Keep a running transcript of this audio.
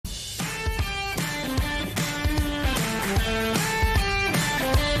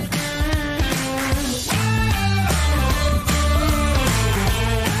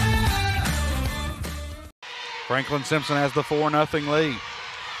Franklin-Simpson has the 4-0 lead.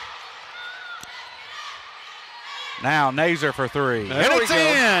 Now Nazer for three. There and it's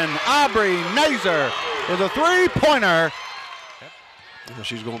in! Aubrey Nazer with a three-pointer.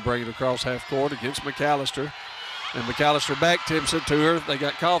 She's going to bring it across half court against McAllister. And McAllister back tips it to her. They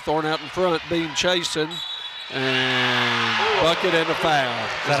got Cawthorn out in front being chasing. And bucket and a foul.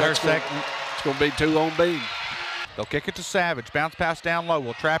 Is that her second? It's going to be 2 on Bean. They'll kick it to Savage. Bounce pass down low.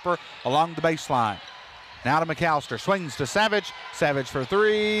 Will trap her along the baseline. Now to McAllister. Swings to Savage. Savage for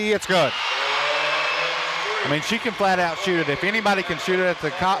three. It's good. I mean, she can flat out shoot it. If anybody can shoot it at the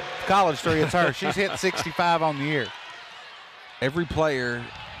college three, it's her. She's hit 65 on the year. Every player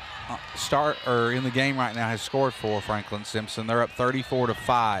in the game right now has scored for Franklin-Simpson. They're up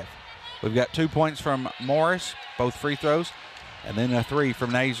 34-5. We've got 2 points from Morris, both free throws, and then a three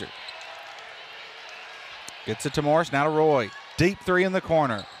from Nazer. Gets it to Morris, now to Roy. Deep three in the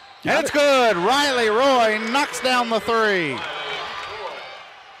corner. That's good. Riley Roy knocks down the three.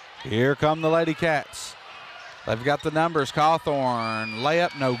 Here come the Lady Cats. They've got the numbers. Cawthorn,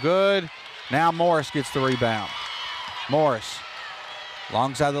 layup, no good. Now Morris gets the rebound. Morris,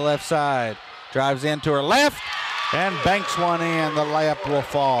 long side of the left side, drives into her left and banks one in. The layup will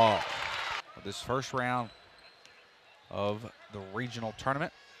fall. This first round of the regional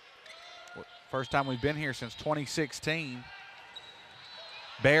tournament. First time we've been here since 2016.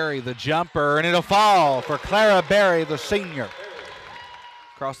 Berry, the jumper, and it'll fall for Clara Berry, the senior.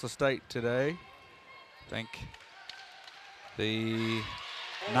 Across the state today, I think the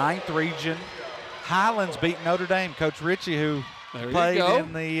 9th region. Highlands beat Notre Dame. Coach Ritchie, who played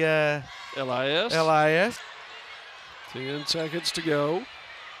in the LIS. 10 seconds to go.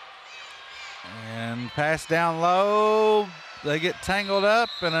 And pass down low. They get tangled up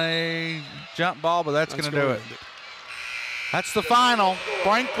in a jump ball, but that's going to do it. That's the final.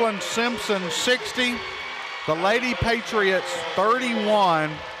 Franklin-Simpson 60. The Lady Patriots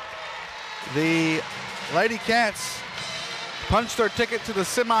 31. The Lady Cats punched their ticket to the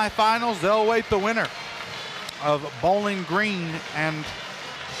semifinals. They'll await the winner of Bowling Green and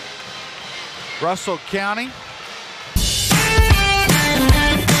Russell County.